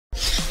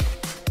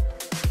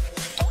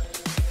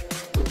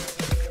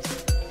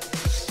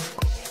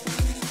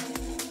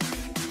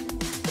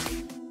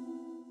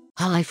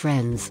Hi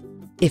friends.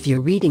 If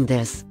you're reading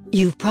this,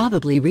 you've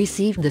probably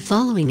received the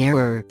following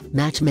error: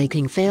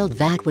 Matchmaking failed.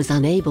 VAC was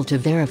unable to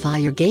verify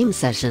your game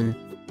session.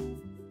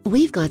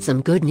 We've got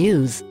some good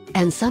news,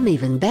 and some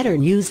even better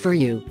news for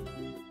you.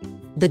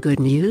 The good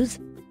news?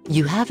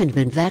 You haven't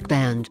been VAC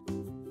banned.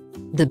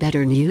 The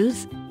better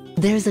news?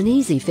 There's an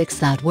easy fix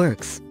that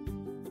works.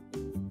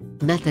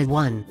 Method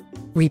 1.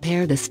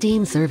 Repair the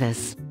Steam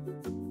service.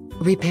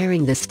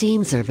 Repairing the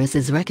Steam service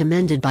is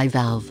recommended by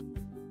Valve.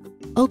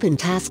 Open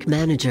Task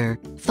Manager,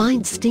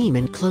 find Steam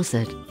and close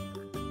it.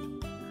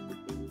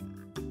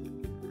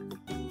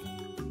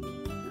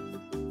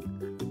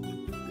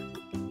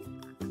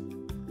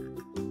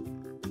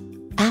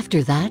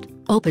 After that,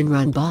 open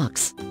Run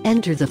Box,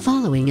 enter the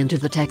following into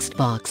the text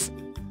box.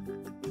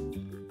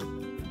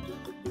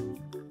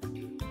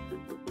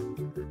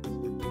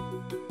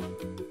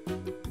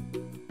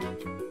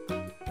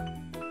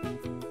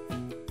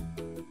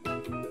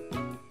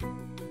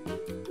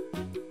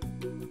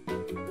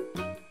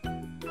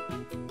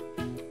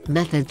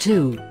 Method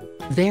 2.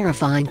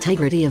 Verify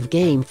integrity of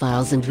game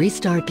files and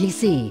restart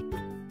PC.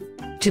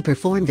 To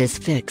perform this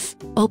fix,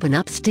 open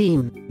up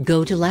Steam,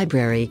 go to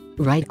Library,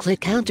 right-click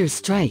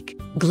Counter-Strike,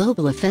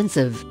 Global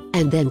Offensive,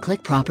 and then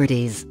click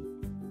Properties.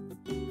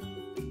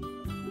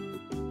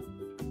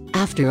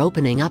 After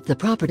opening up the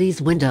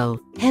Properties window,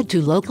 head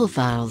to Local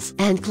Files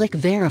and click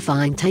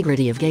Verify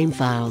Integrity of Game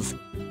Files.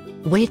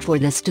 Wait for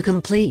this to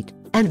complete,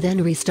 and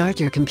then restart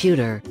your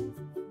computer.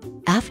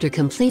 After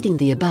completing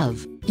the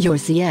above, your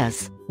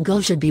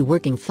CSGO should be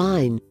working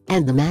fine,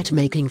 and the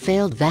Matchmaking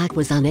Failed VAC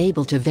was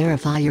unable to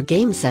verify your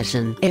game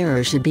session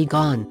error should be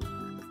gone.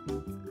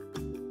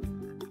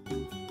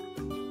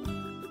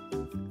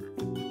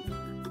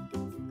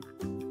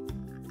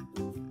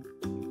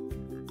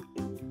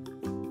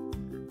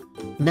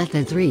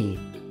 Method 3.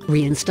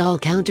 Reinstall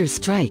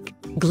Counter-Strike,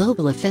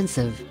 Global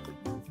Offensive.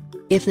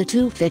 If the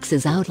two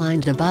fixes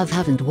outlined above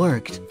haven't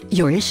worked,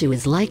 your issue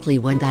is likely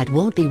one that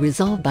won't be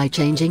resolved by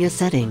changing a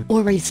setting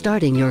or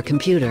restarting your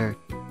computer.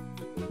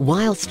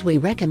 Whilst we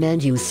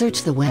recommend you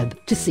search the web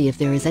to see if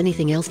there is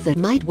anything else that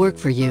might work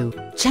for you,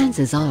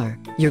 chances are,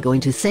 you're going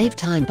to save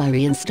time by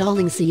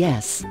reinstalling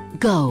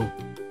CSGO.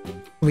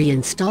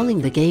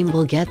 Reinstalling the game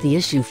will get the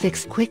issue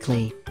fixed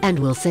quickly, and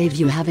will save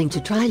you having to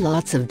try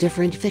lots of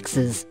different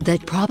fixes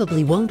that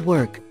probably won't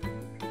work.